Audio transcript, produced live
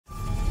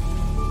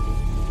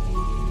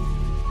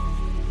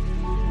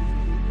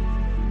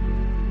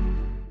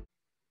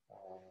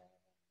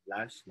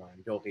Ash. No,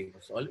 I'm joking.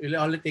 So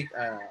it'll only take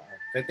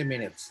 20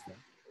 minutes. No?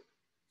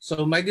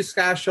 So my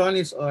discussion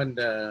is on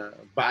the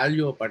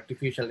value of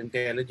artificial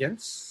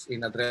intelligence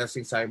in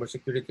addressing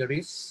cybersecurity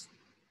risks.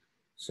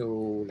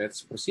 So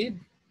let's proceed.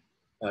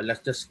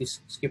 Let's just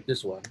skip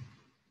this one.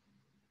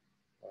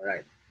 All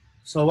right.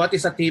 So what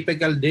is a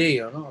typical day?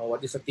 You know?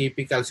 What is a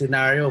typical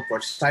scenario for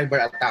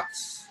cyber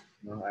attacks?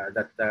 You know,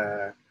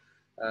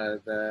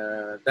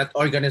 that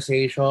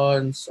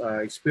organizations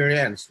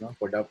experience, no,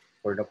 for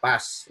the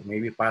past,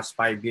 maybe past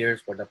 5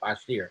 years, for the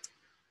past year.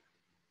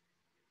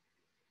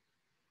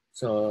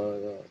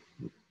 So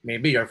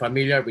maybe you're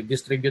familiar with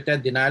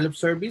distributed denial of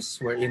service,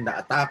 wherein the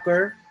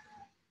attacker,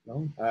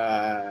 no,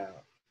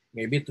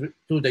 maybe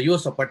through the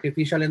use of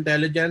artificial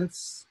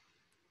intelligence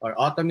or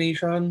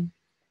automation,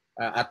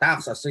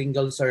 attacks a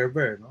single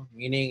server, no?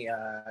 Meaning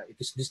it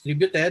is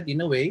distributed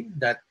in a way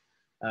that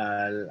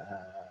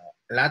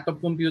a lot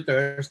of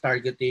computers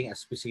targeting a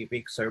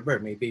specific server,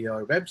 maybe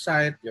your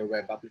website, your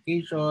web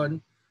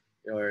application,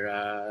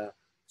 your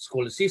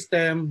school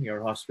system,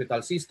 your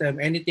hospital system,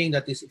 anything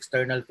that is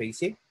external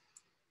facing.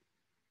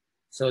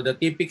 So the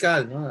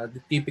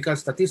typical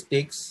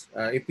statistics,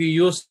 if you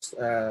use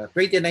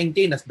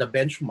 2019 as the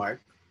benchmark,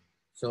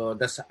 so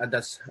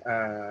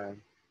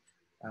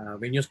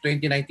when you use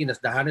 2019 as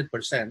the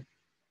 100%.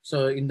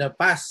 So in the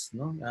past,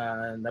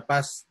 in the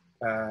past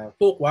 2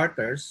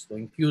 quarters, so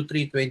in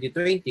Q3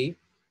 2020,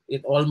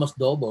 it almost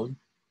doubled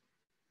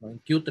in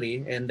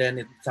Q3, and then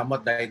it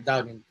somewhat died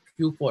down in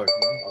Q4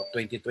 of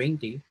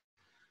 2020.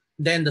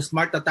 Then the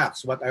smart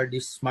attacks. What are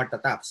these smart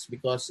attacks?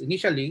 Because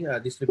initially,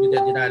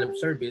 distributed denial of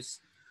service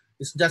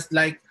is just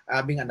like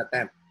having an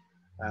attempt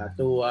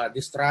to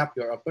disrupt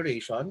your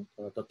operation,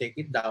 to take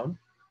it down.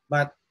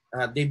 But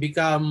they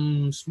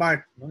become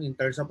smart, in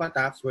terms of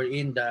attacks,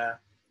 wherein the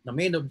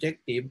main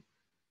objective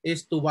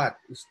is to what?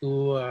 Is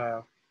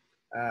to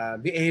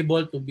be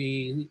able to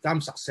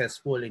become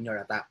successful in your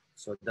attack.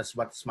 So that's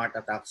what smart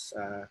attacks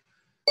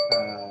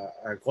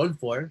are called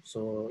for.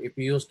 So if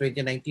you use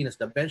 2019 as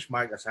the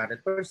benchmark as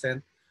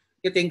 100%,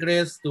 it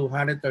increased to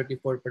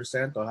 134%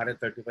 or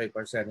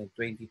 135% in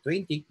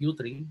 2020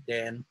 Q3.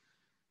 Then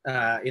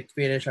it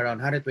finished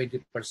around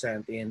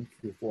 120% in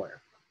Q4.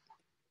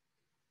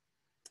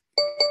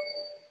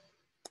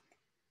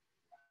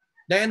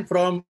 Then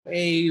from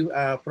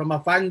a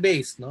fan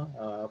base,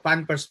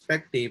 fan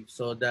perspective,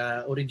 so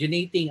the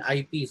originating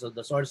IPs or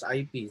the source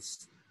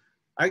IPs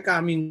are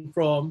coming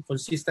from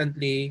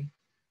consistently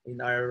in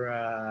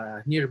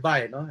our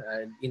nearby,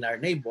 in our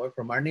neighbor,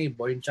 from our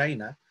neighbor in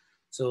China.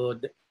 So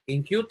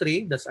in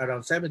Q3, that's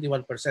around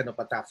 71% of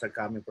attacks are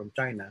coming from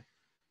China,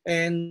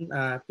 and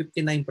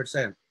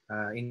 59%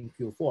 in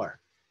Q4.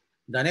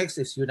 The next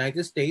is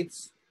United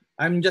States.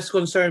 I'm just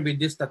concerned with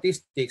these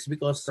statistics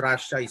because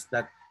Russia is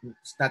not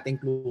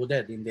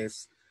included in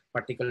this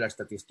particular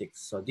statistics.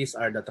 So these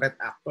are the threat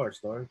actors,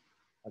 or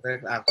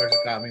threat actors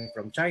coming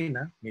from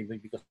China, maybe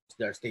because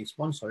they're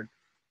state-sponsored,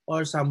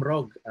 or some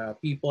rogue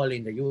people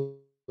in the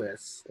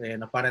US.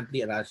 And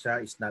apparently Russia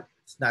is not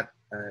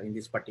in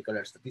this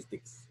particular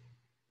statistics.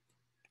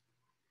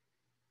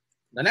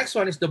 The next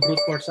one is the brute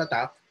force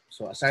attack.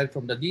 So aside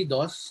from the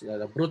DDoS,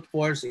 the brute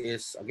force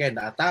is, again,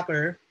 the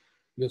attacker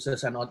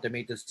uses an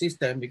automated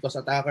system because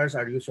attackers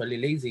are usually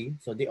lazy.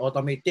 So they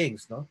automate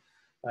things, to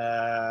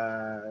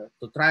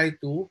try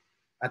to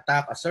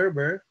attack a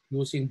server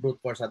using brute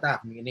force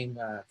attack, meaning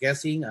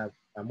guessing a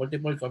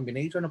multiple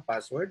combination of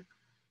password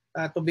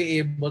to be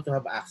able to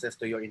have access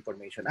to your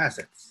information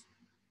assets.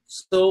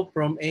 So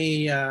from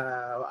a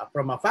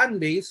fan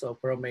base or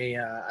from a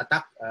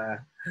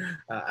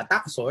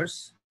attack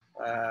source,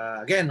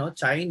 again,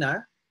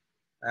 China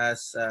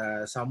as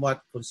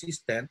somewhat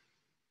consistent.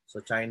 So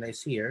China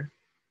is here.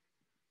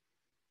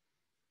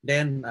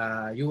 Then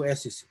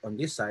US is on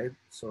this side.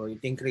 So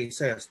it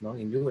increases,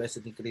 in US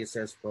it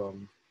increases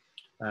from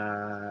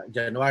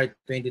January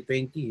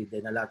 2020,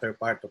 then the latter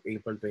part of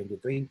April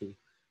 2020.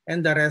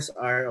 And the rest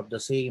are of the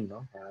same,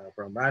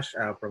 from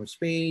Russia, from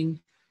Spain,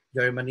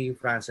 Germany,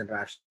 France, and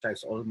Russia.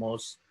 It's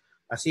almost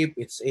as if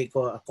it's a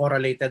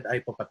correlated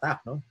type of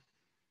attack,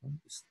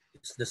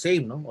 It's the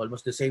same,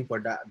 almost the same for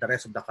the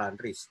rest of the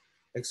countries,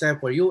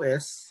 except for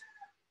US,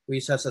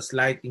 which has a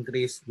slight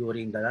increase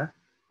during the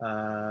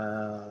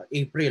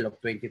April of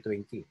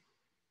 2020.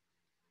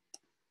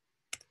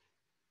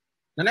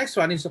 The next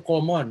one is a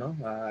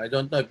common. I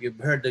don't know if you've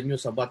heard the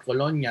news about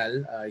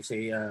Colonial. It's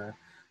a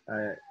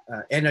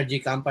energy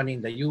company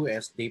in the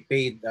US. They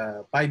paid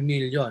 $5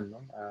 million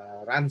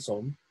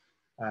ransom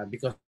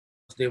because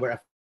they were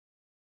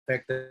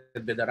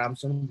affected by the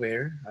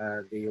ransomware.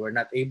 They were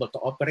not able to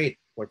operate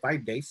for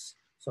 5 days.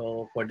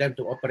 So for them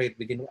to operate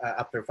within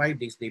after 5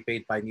 days, they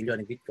paid 5 million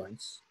in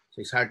bitcoins. So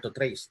it's hard to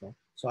trace.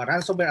 So a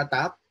ransomware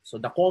attack, so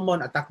the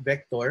common attack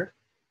vector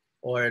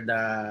or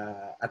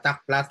the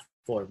attack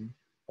platform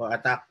or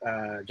attack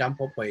jump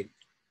point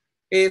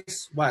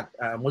is what?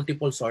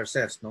 Multiple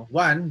sources.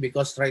 One,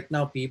 because right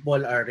now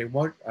people are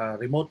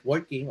remote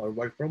working or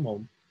work from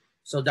home.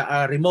 So the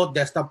remote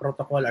desktop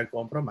protocol are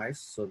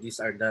compromised. So these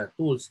are the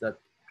tools that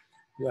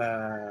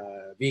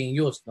being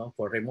used, no,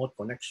 for remote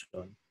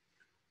connection.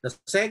 The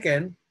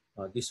second,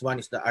 this one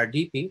is the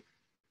RDP.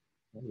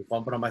 You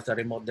compromise the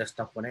remote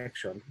desktop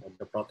connection of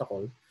the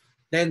protocol.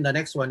 Then the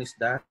next one is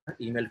the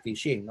email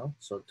phishing. No?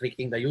 So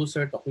tricking the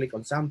user to click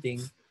on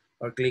something,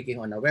 or clicking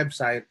on a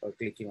website, or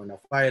clicking on a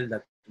file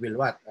that will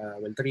what?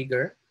 Will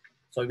trigger.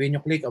 So when you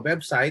click a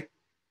website,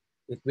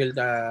 it will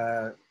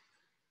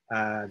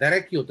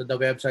direct you to the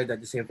website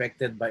that is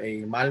infected by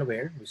a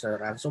malware, which is a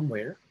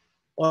ransomware,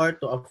 or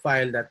to a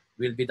file that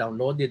will be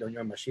downloaded on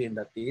your machine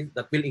that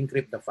will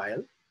encrypt the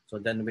file. So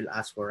then we'll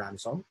ask for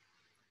ransom.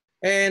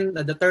 And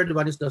the third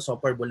one is the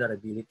software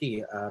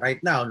vulnerability.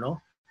 Right now,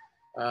 no,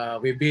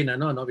 we've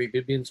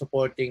been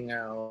supporting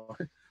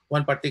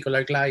one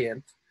particular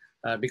client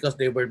because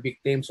they were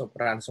victims of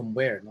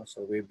ransomware. No?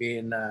 So we've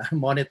been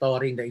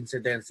monitoring the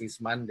incidents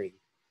since Monday.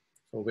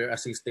 So we're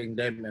assisting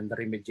them in the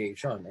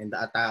remediation, and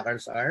the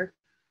attackers are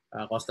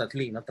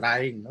constantly,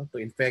 trying, to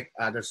infect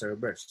other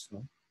servers,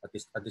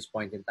 at this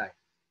point in time.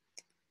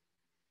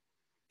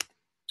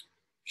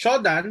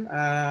 Shodan,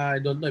 I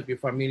don't know if you're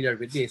familiar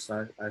with this.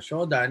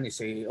 Shodan is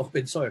a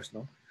open source,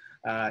 no.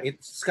 It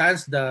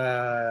scans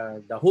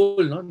the whole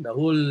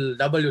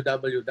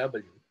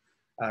www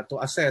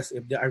to assess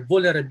if there are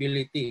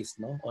vulnerabilities,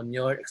 on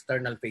your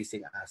external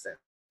facing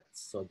assets.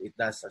 So it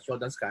does a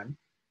Shodan scan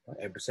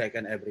every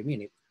second, every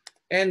minute,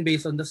 and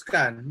based on the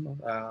scan,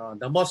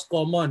 the most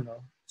common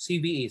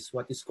CVEs,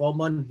 what is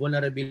common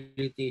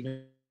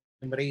vulnerability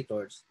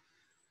enumerators,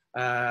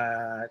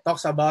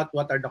 talks about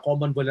what are the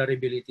common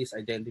vulnerabilities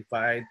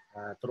identified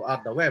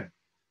throughout the web.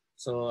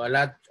 So a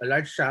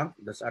large chunk,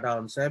 that's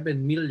around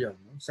 7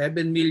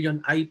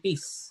 million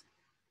IPs,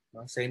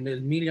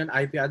 7 million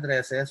IP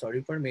addresses or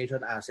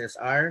information access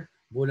are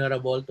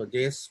vulnerable to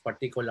this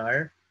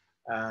particular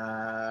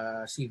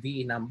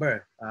CVE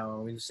number.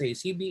 When you say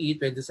CVE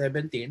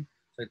 2017,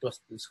 so it was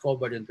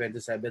discovered in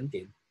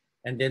 2017,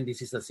 and then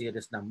this is the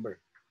series number.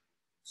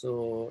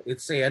 So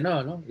it's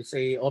it's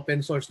a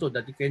open source tool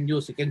that you can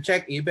use. You can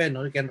check even,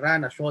 you can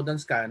run a Shodan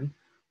scan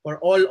for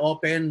all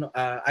open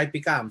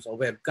IP cams or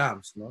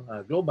webcams,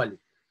 globally.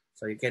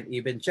 So you can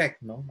even check,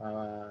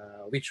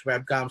 which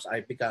webcams,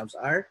 IP cams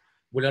are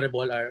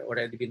vulnerable, are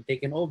already been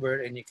taken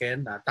over, and you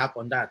can tap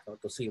on that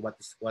to see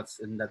what's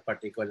in that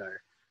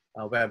particular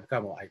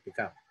webcam or IP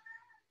cam.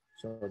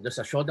 So there's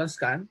a Shodan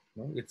scan.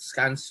 It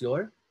scans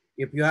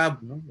if you have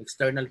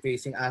external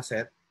facing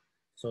asset.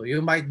 So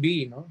you might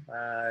be,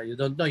 you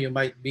don't know, you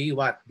might be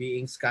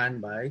being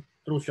scanned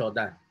through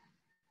Shodan.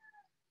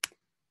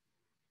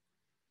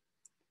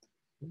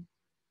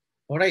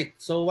 All right.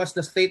 So what's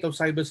the state of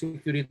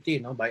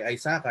cybersecurity, by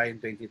ISACA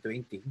in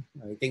 2020?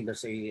 I think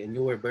there's a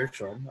newer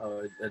version.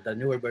 The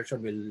newer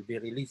version will be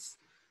released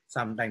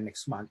sometime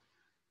next month.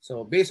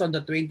 So based on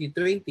the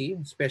 2020,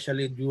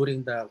 especially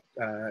during the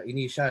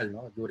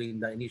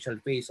initial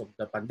phase of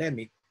the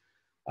pandemic,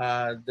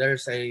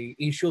 there's a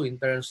issue in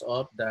terms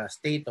of the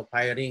state of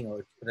hiring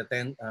or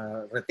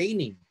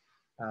retaining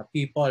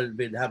people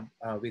with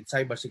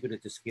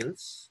cybersecurity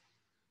skills.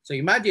 So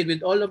imagine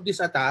with all of these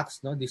attacks,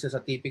 this is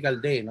a typical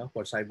day,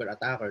 for cyber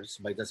attackers,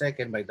 by the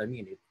second, by the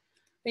minute.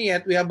 And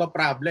yet we have a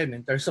problem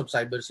in terms of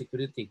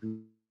cybersecurity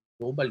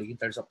globally, in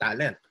terms of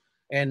talent.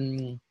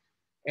 And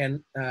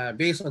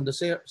based on the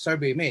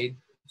survey made,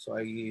 so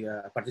I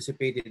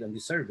participated in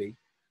this survey,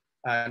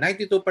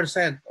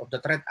 92% of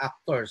the threat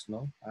actors,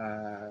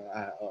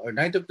 or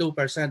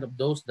 92% of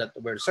those that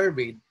were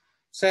surveyed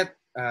said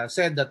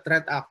that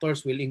threat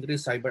actors will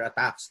increase cyber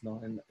attacks,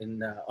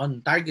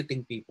 on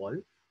targeting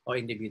people or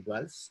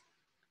individuals.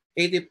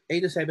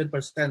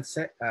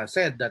 87%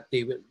 said that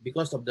they will,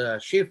 because of the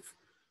shift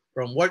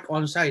from work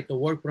on site to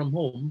work from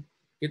home,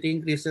 it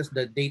increases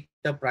the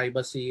data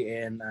privacy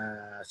and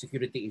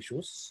security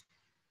issues.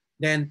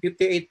 Then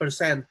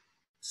 58%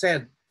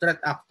 said threat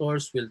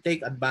actors will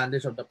take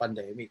advantage of the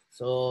pandemic.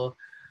 So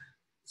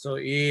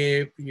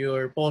if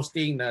you're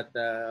posting that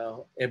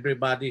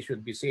everybody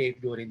should be safe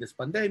during this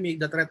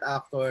pandemic, the threat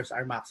actors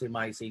are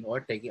maximizing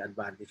or taking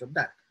advantage of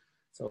that.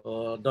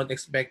 So don't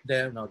expect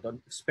them,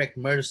 don't expect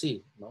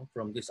mercy,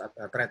 from these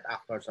threat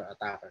actors or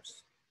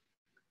attackers.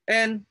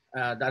 And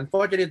the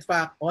unfortunate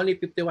fact, only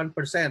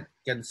 51%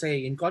 can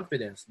say in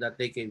confidence that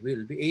they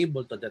will be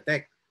able to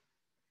detect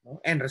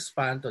and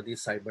respond to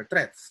these cyber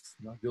threats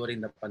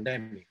during the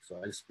pandemic. So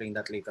I'll explain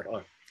that later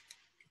on.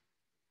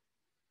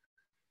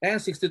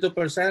 And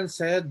 62%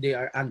 said they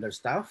are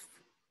understaffed.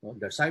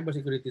 Their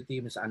cybersecurity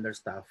team is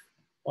understaffed.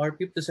 Or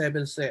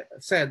 57%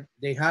 said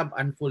they have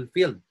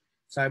unfulfilled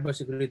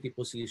cybersecurity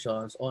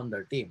positions on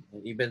their team.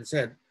 And even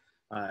said,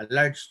 a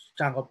large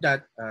chunk of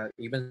that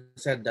even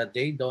said that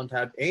they don't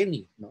have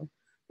any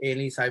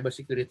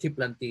cybersecurity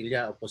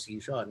plantilla or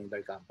position in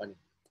their company.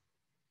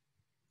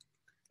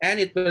 And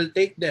it will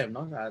take them,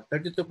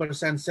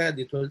 32% said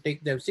it will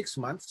take them 6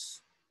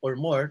 months or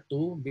more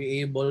to be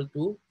able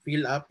to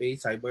fill up a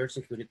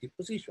cybersecurity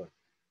position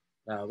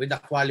with a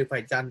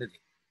qualified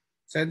candidate.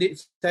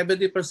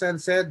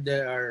 70% said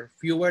there are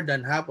fewer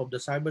than half of the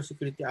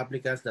cybersecurity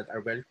applicants that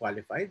are well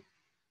qualified.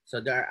 So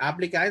there are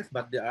applicants,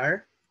 but they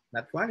are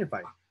not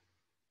qualified.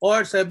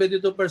 Or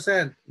 72%,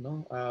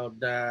 no, of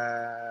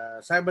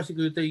the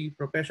cybersecurity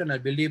professional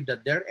believe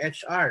that their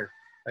HR,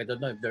 I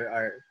don't know if there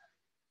are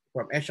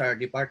from HR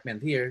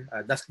department here,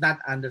 does not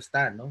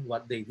understand, no,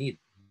 what they need.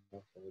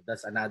 No? So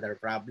that's another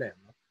problem.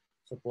 No?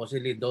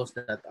 Supposedly those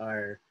that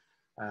are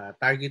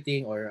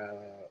targeting or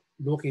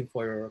looking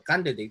for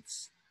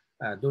candidates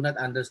do not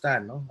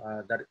understand, no,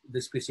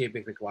 the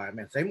specific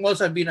requirements. I've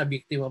also been a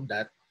victim of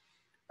that.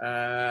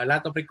 A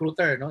lot of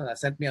recruiter, no,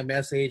 sent me a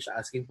message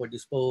asking for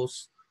this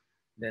post.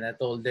 Then I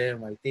told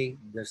them, I think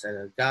there's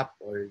a gap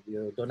or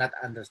you do not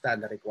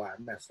understand the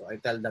requirements. So I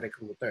tell the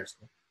recruiters.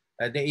 No?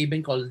 They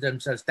even call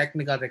themselves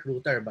technical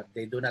recruiter, but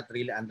they do not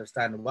really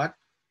understand what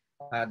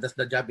does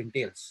the job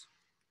entails.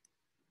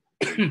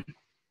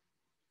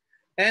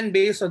 And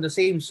based on the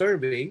same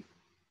survey,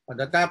 on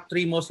the top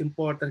 3 most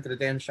important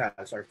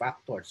credentials or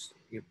factors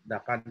if the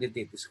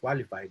candidate is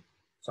qualified.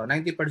 So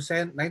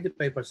 90%,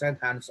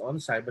 95% hands-on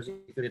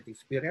cybersecurity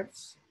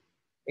experience,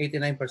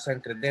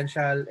 89%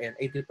 credential, and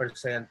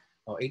 80%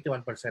 or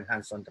 81%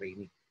 hands-on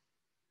training.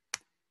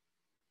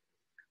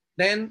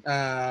 Then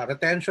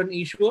retention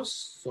issues.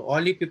 So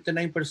only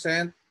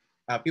 59%,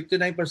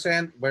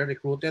 59% were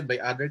recruited by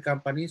other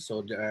companies.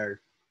 So they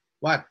are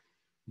what?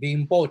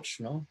 Being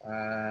poached, no?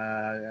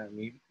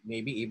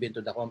 Maybe even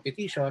to the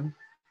competition.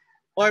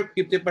 Or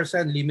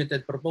 50%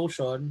 limited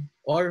promotion,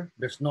 or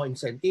there's no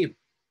incentive.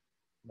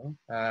 No?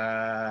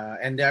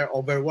 And they are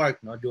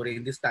overworked, no,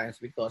 during these times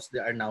because they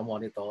are now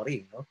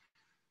monitoring, no?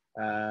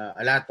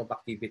 A lot of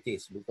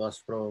activities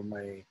because from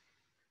my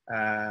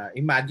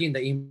imagine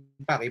the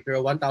impact if you're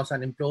a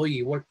 1,000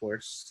 employee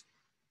workforce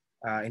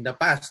in the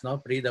past, no,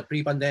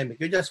 pre-pandemic,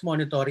 you're just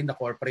monitoring the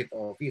corporate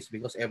office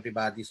because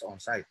everybody's on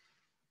site.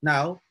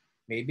 Now,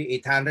 maybe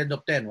 800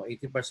 of them or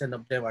 80%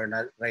 of them are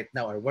not right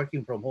now are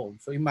working from home.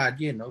 So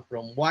imagine, no,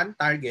 from one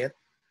target,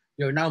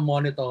 you're now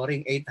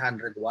monitoring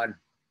 801.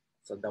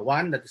 So the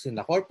one that is in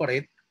the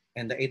corporate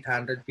and the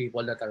 800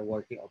 people that are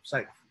working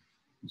offsite.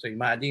 So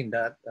imagine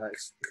that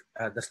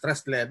the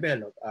stress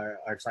level of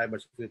our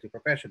cybersecurity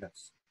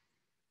professionals.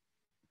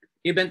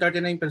 Even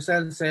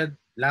 39% said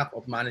lack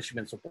of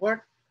management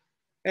support,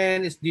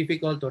 and it's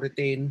difficult to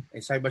retain a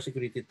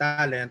cybersecurity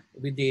talent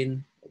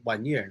within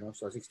 1 year. No?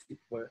 So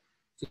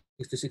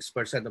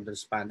 66% of the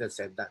respondents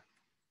said that.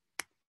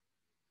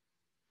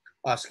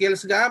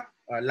 Skills gap,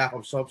 lack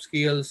of soft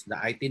skills, the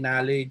IT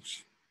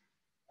knowledge,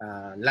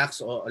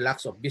 lacks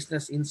of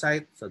business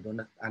insight, so do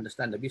not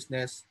understand the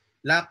business,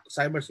 lack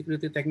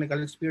cybersecurity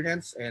technical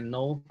experience, and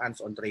no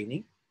hands-on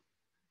training.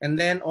 And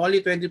then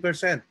only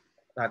 20%,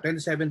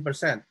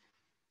 27%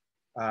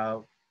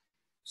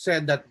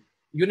 said that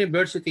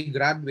university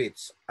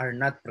graduates are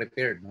not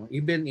prepared. No?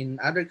 Even in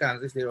other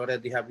countries, they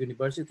already have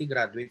university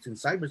graduates in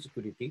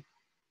cybersecurity.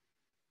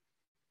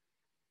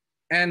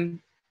 And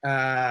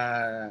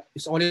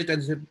it's only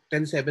 27%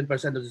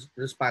 of the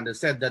respondents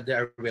said that they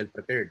are well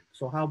prepared.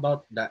 So how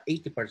about the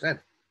 80%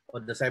 or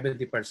the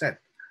 70%?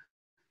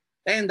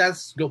 And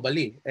that's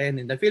globally. And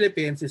in the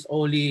Philippines,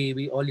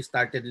 we only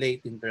started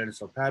late in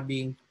terms of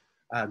having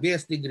a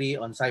BS degree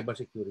on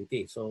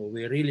cybersecurity. So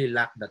we really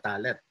lack the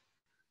talent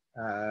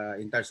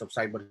in terms of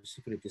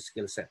cybersecurity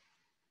skill set.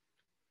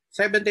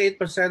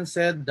 78%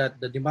 said that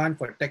the demand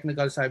for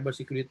technical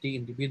cybersecurity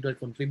individual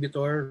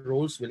contributor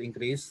roles will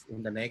increase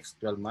in the next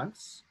 12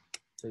 months.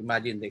 So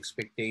imagine the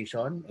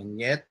expectation, and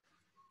yet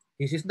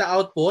this is the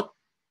output,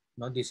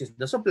 no, this is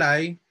the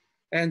supply,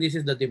 and this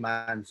is the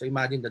demand. So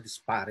imagine the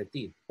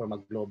disparity from a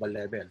global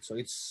level. So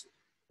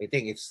I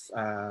think it's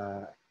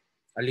a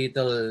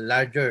little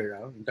larger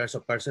in terms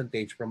of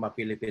percentage from a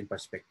Philippine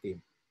perspective.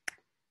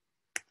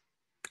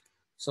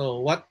 So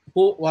what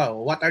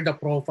are the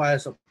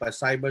profiles of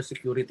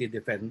cybersecurity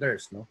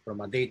defenders, no,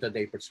 from a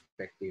day-to-day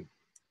perspective?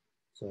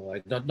 So I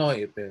don't know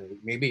if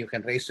maybe you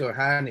can raise your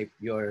hand if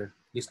you're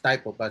this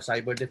type of a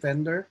cyber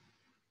defender.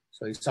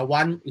 So is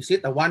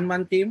it a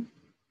one-man team?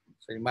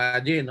 So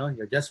imagine, no,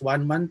 you're just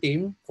one-man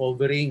team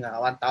covering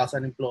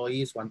 1,000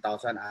 employees,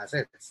 1,000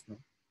 assets. No?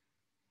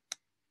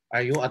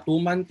 Are you a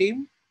two-man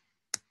team?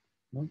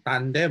 No?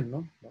 Tandem,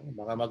 no?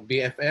 Baka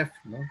mag-BFF,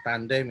 no?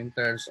 Tandem in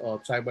terms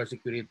of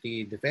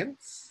cybersecurity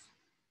defense?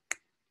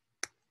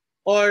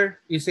 Or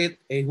is it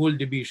a whole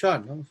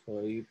division? No? So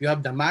if you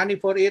have the money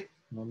for it,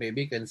 no,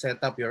 maybe you can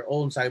set up your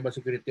own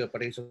cybersecurity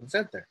operations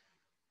center.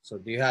 So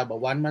do you have a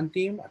one-man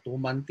team, a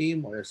two-man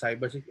team, or a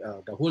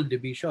the whole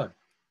division,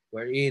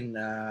 wherein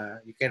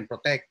you can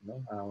protect,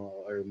 no,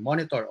 or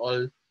monitor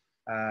all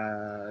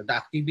the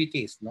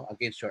activities, no,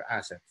 against your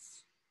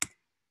assets?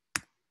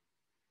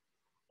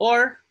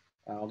 Or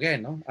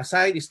again, no,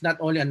 aside is not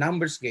only a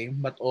numbers game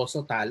but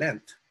also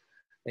talent.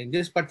 In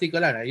this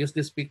particular, I use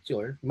this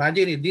picture.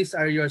 Imagine if these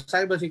are your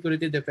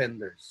cybersecurity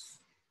defenders,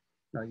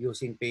 no,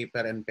 using paper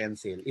and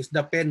pencil. Is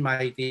the pen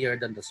mightier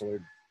than the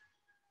sword?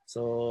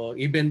 So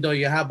even though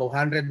you have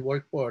 100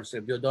 workforce,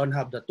 if you don't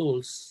have the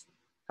tools,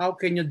 how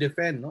can you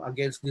defend, no,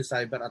 against these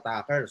cyber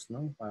attackers,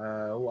 no,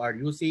 who are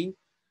using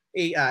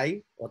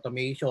AI,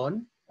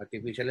 automation,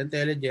 artificial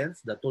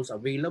intelligence, the tools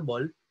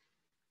available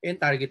in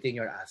targeting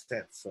your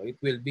assets? So it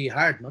will be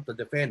hard, no, to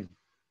defend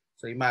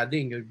So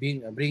imagine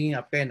you're bringing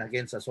a pen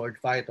against a sword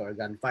fight or a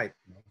gunfight.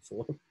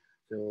 So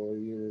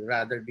you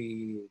rather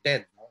be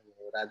dead.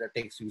 You rather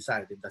take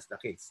suicide if that's the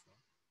case.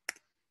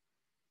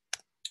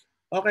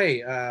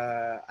 Okay,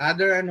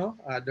 other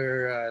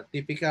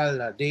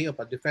typical day of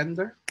a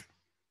defender.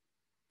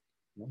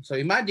 So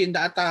imagine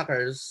the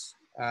attackers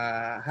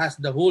has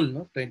the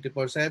whole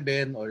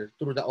 24/7 or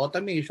through the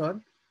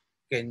automation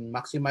can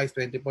maximize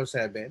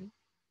 24/7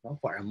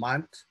 for a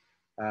month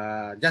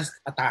just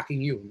attacking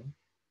you.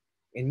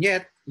 And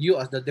yet you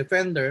as the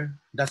defender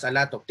does a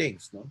lot of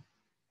things.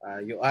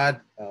 You add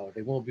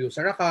remove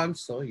user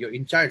accounts, so you're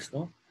in charge.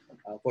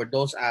 For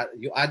those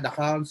you add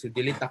accounts, you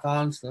delete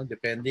accounts,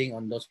 depending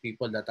on those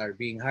people that are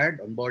being hired,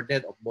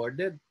 onboarded,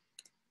 offboarded.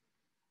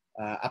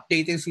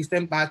 Updating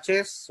system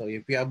patches. So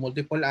if you have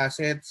multiple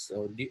assets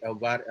or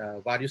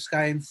various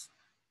kinds,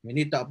 you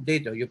need to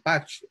update or you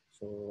patch.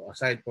 So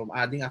aside from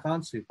adding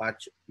accounts, you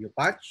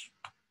patch.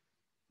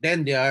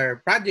 Then there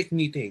are project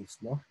meetings.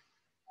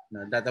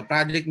 That the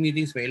project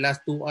meetings may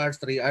last 2 hours,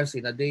 3 hours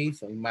in a day.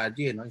 So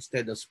imagine,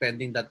 instead of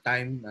spending that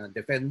time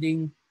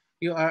defending,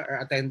 you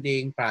are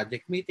attending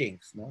project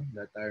meetings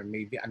that are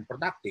maybe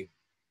unproductive.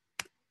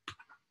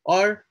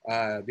 Or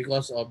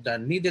because of the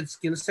needed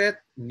skill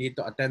set, you need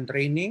to attend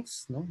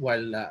trainings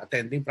while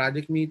attending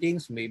project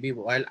meetings, maybe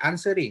while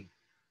answering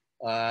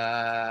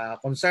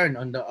concern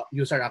on the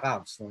user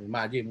accounts.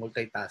 Imagine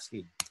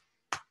multitasking.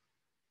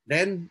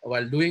 Then,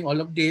 while doing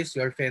all of this,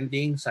 you're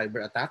fending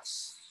cyber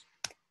attacks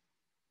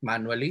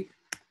manually.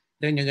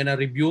 Then you're gonna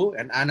review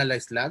and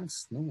analyze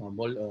logs,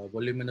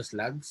 voluminous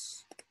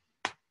logs.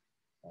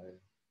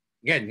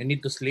 Again, you need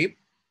to sleep.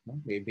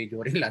 Maybe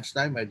during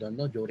lunchtime, I don't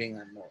know,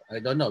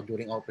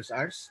 during office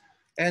hours,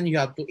 and you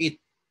have to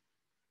eat.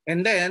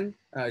 And then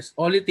it's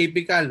only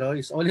typical,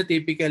 it's only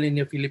typical in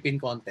the Philippine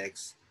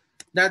context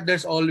that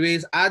there's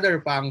always other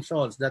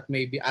functions that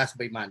may be asked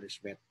by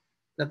management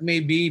that may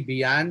be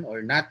beyond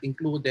or not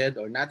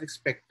included or not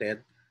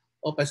expected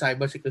of a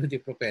cybersecurity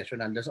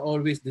professional. There's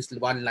always this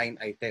one line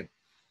item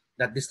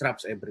that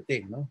disrupts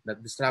everything,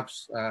 that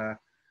disrupts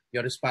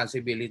your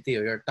responsibility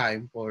or your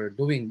time for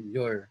doing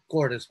your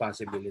core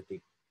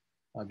responsibility.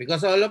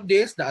 Because all of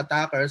this, the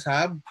attackers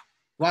have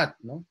what?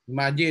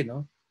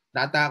 Imagine,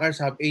 the attackers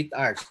have 8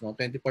 hours,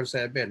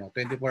 24/7,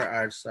 24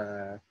 hours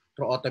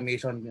through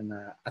automation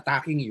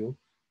attacking you,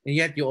 and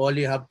yet you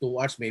only have 2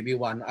 hours, maybe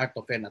 1 hour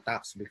to fend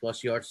attacks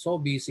because you're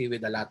so busy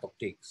with a lot of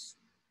things.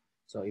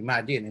 So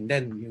imagine, and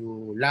then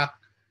you lack,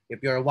 if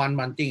you're a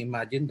one-man team,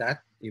 imagine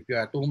that. If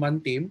you're a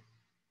two-man team,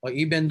 or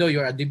even though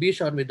you're a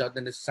division without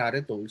the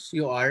necessary tools,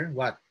 you are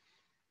what?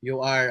 You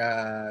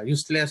are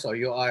useless or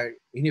you are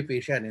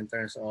inefficient in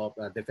terms of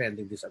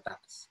defending these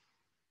attacks.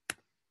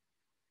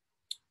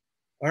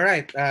 All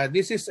right,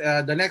 this is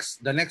the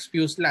next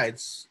few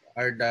slides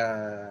are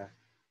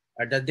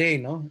the day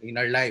in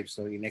our lives,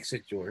 so in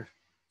Exeture.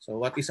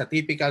 So what is a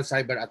typical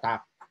cyber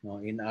attack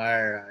in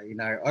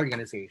our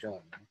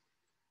organization?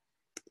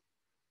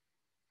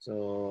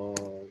 So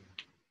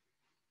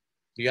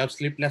do you have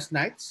sleepless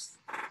nights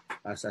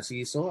as a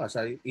CISO, as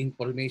an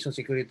information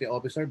security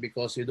officer,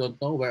 because you don't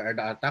know where are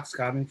the attacks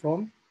coming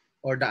from,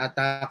 or the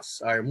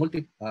attacks are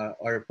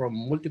from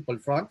multiple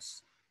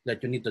fronts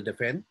that you need to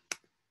defend?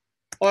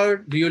 Or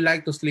do you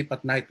like to sleep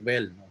at night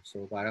well?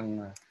 So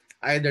parang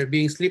either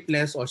being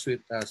sleepless or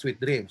sweet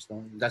dreams.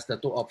 That's the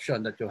two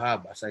options that you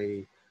have as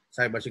a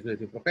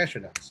cybersecurity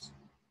professionals.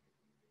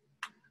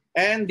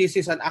 And this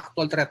is an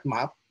actual threat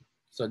map.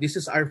 So this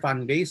is our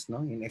fan base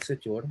in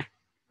Exeture.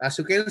 As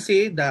you can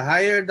see, the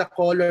higher the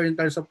color in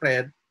terms of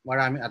red,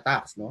 maraming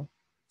attacks.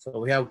 So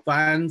we have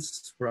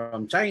fans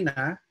from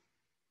China.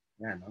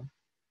 Yan,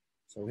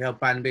 So we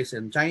have fan base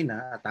in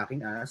China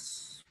attacking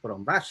us,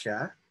 from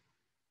Russia,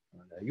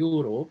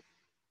 Europe,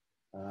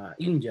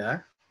 India.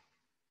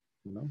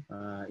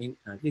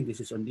 I think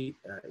this is on the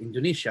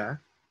Indonesia.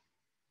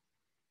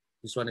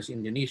 This one is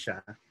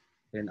Indonesia.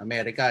 Then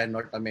America and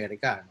North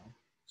America.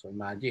 So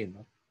imagine.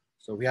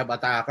 So we have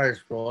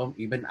attackers from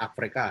even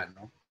Africa.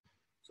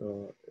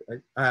 So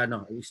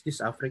no, is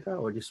this Africa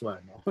or this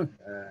one?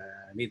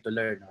 Need to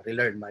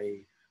relearn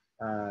my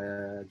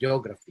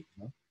geography.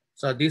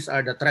 So these are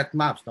the threat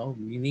maps,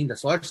 meaning the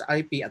source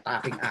IP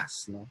attacking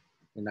us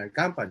in our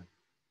company.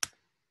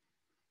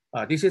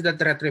 This is the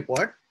threat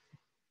report.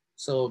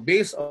 So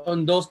based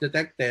on those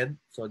detected,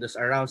 so there's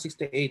around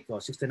 68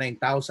 or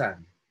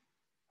 69,000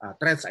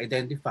 threats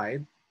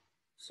identified.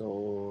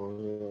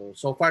 So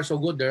far so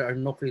good. There are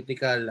no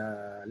critical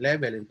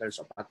level in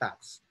terms of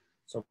attacks.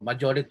 So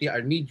majority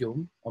are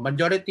medium, or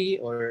majority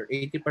or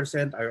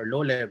 80% are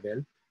low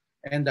level,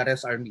 and the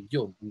rest are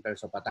medium in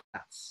terms of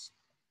attacks.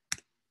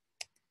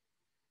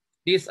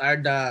 These are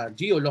the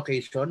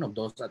geolocation of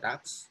those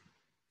attacks.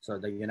 So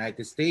the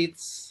United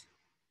States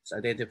is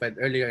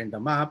identified earlier in the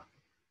map,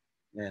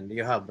 and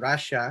you have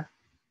Russia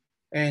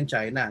and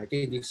China. I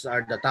think these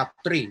are the top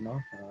three,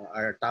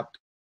 our top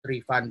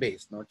three fan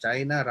base,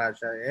 China,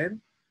 Russia, and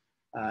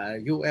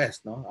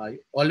US.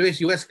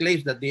 Always US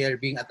claims that they are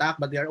being attacked,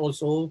 but they are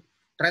also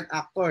threat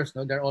actors.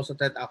 There are also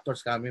threat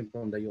actors coming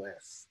from the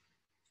US.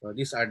 So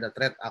these are the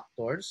threat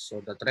actors, so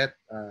the threat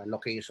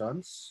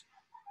locations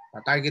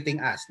targeting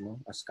us, no,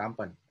 as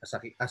company,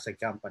 as a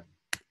company.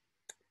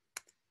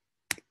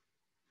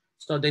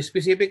 So the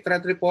specific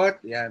threat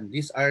report, yan,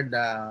 these are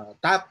the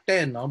top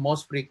 10 no,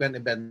 most frequent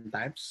event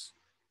types.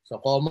 So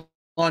common,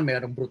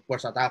 mayroong brute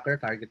force attacker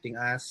targeting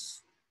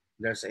us.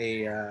 There's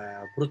a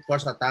brute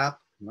force attack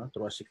no,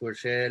 through a secure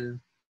shell.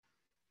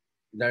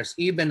 There's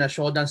even a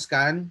showdown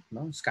scan,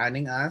 no,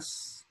 scanning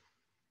us.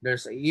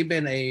 There's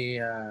even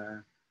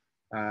uh,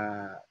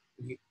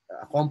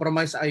 a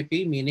compromised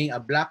IP, meaning a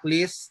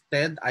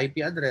blacklisted IP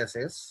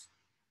addresses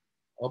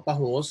of a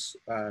host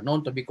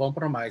known to be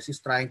compromised is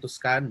trying to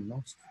scan,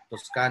 no, to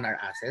scan our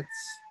assets.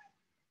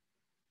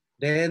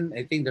 Then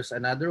I think there's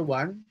another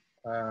one.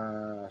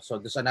 So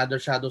there's another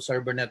shadow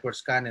server network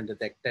scan and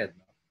detected.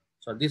 No?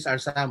 So these are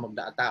some of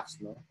the attacks,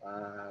 no,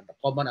 the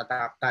common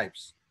attack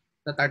types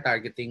that are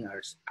targeting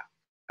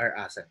our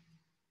asset.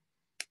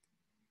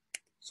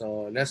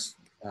 So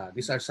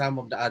these are some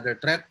of the other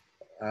threat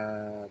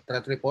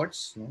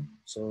reports. No?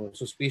 So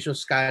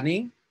suspicious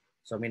scanning.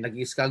 So may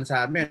nag-scan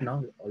sa amin,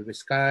 no?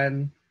 Always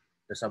scan.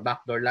 There's a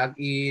backdoor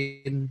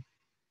login.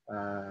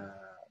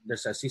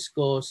 There's a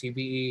Cisco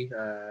CVE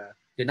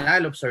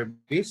denial of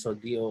service, so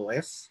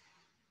DOS.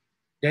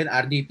 Then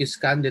RDP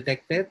scan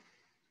detected.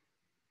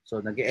 So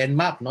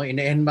nag-nmap, no?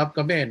 Ine-nmap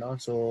kami, no?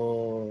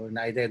 So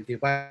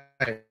na-identify,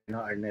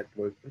 no, our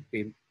network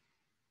pin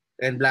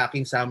and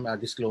blocking some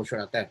disclosure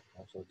attempt.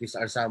 So these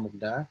are some of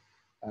the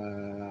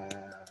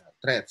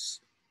threats.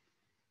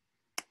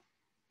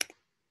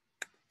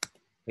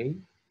 Okay.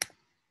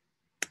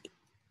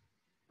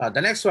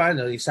 The next one,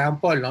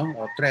 example,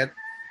 no, of threat.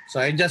 So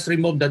I just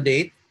removed the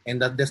date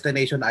and the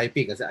destination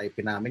IP kasi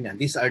IP namin yan.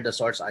 These are the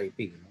source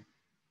IP. No?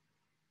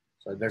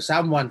 So there's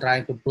someone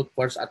trying to brute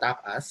force attack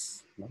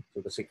us, no,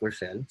 to the secure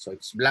shell. So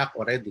it's blocked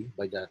already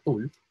by the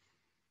tool.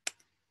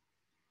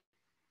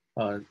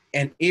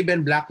 And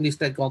even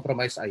blacklisted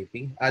compromised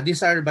IP.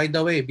 These are, by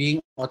the way,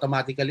 being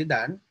automatically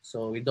done.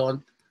 So we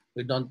don't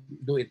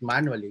do it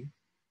manually.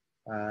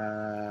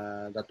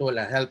 The tool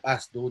help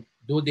us do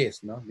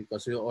this, no,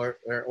 because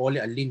we're only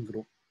a lean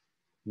group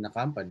in the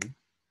company.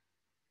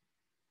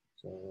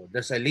 So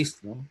there's a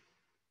list, no.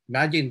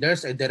 Imagine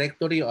there's a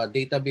directory or a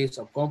database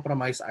of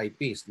compromised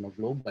IPs, no,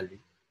 globally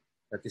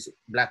that is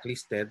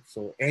blacklisted.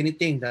 So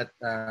anything that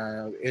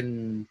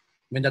when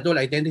the tool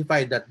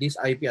identified that this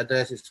IP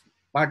address is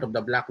part of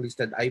the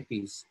blacklisted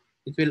IPs,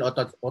 it will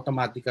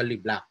automatically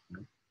block,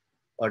 no,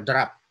 or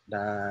drop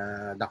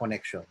the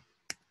connection.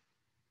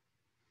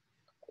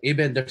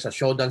 Even there's a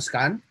showdown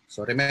scan.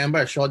 So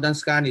remember, showdown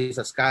scan is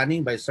a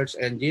scanning by search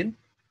engine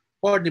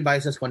for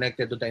devices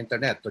connected to the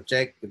internet to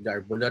check if there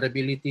are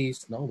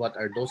vulnerabilities, no, what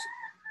are those,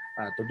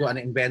 to do an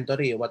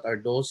inventory, what are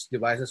those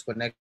devices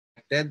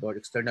connected or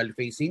externally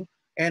facing,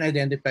 and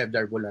identify if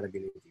there are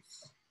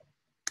vulnerabilities.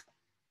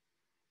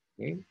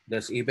 Okay.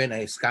 There's even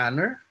a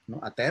scanner, no,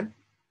 attempt.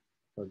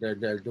 So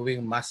they're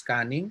doing mass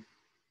scanning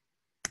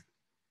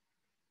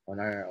on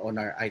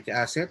our IT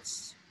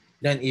assets.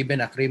 Then even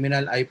a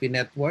criminal IP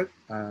network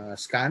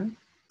scan,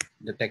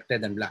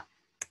 detected and blocked.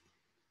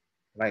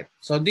 Right.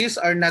 So these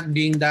are not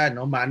being done,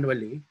 no,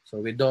 manually. So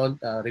we don't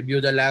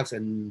review the logs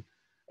and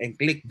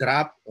click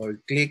drop or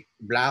click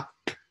block.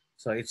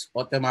 So it's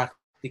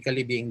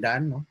automatically being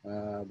done,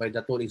 no, by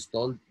the tool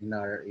installed in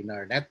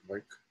our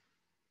network.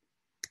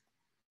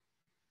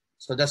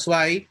 So that's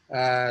why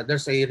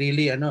there's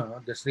really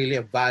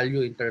a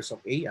value in terms of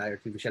AI,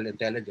 artificial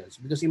intelligence.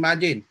 Because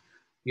imagine,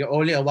 you're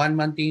only a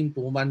one-man team,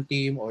 two-man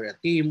team, or a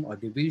team or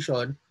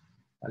division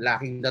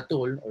lacking the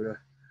tool or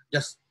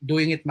just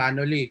doing it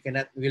manually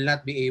will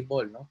not be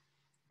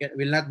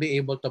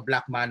able to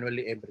block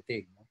manually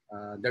everything.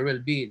 No?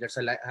 There's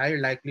a higher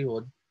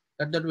likelihood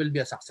that there will be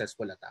a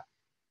successful attack.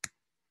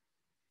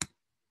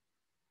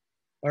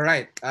 All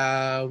right,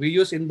 we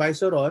use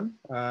Invisoron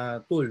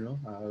tool. No,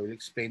 we'll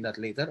explain that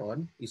later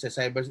on. It's a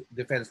cyber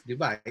defense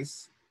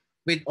device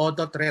with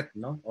auto threat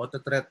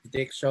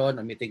detection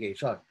and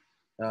mitigation.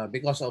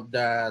 Because of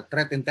the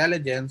threat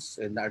intelligence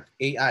and the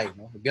AI,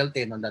 no, built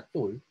in on that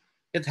tool,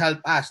 it helps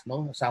us,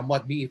 no,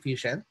 somewhat be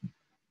efficient.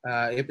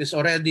 If it's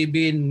already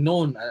been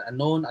known, a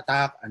known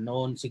attack, a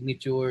known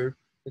signature,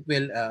 it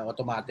will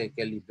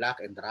automatically block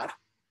and drop.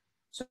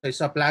 So it's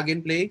a plug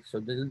and play.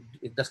 So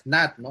it does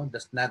not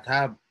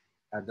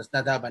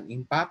have an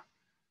impact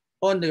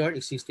on your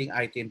existing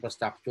IT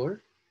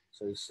infrastructure.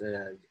 So it's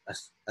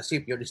as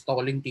if you're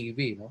installing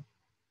TV, no?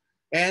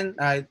 And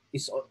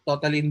it's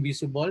totally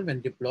invisible when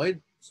deployed.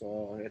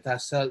 So it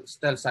has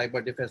stealth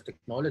cyber defense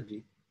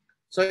technology.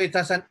 So it's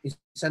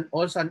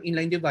also an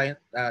inline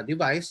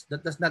device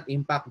that does not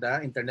impact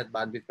the internet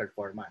bandwidth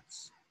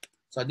performance.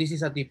 So this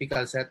is a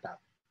typical setup.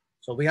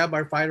 So we have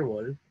our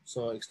firewall.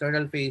 So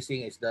external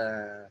facing is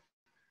the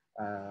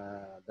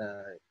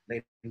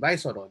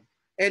Invisoron,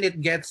 and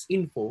it gets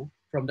info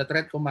from the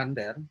threat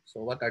commander.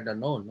 So what are the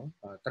known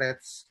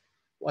threats?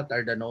 What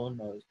are the known?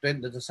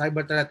 The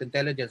cyber threat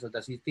intelligence of the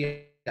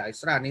CTI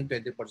is running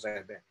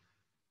 24/7.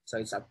 So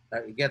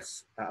it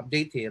gets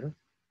update here.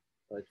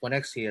 So it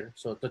connects here.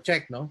 So to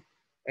check, no,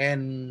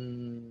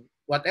 And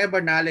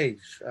whatever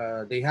knowledge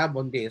they have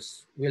on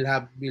this will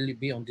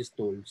be on this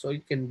tool, so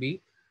it can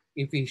be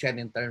efficient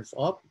in terms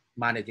of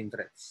managing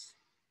threats.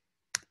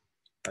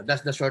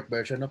 That's the short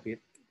version of it.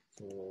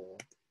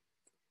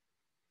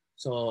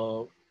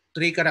 So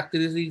three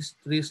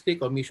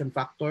characteristic or mission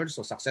factors,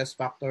 so success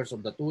factors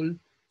of the tool.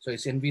 So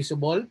it's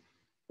invisible,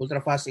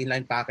 ultra fast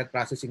inline packet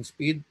processing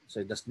speed. So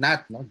it does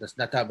not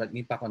have an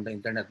impact on the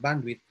internet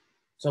bandwidth.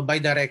 So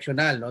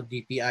bidirectional,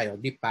 DPI or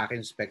deep packet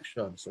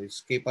inspection. So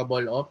it's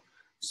capable of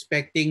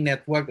inspecting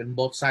network on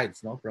both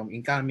sides, from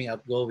incoming,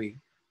 outgoing.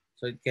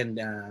 So it can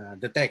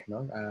detect,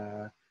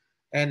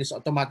 and is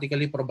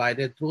automatically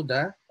provided through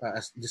the,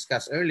 as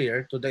discussed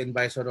earlier, to the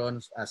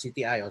Environ's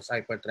CTI or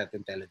Cyber Threat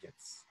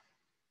Intelligence.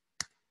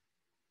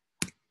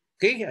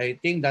 Okay, I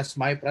think that's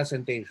my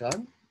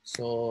presentation.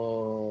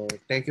 So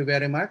thank you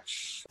very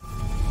much.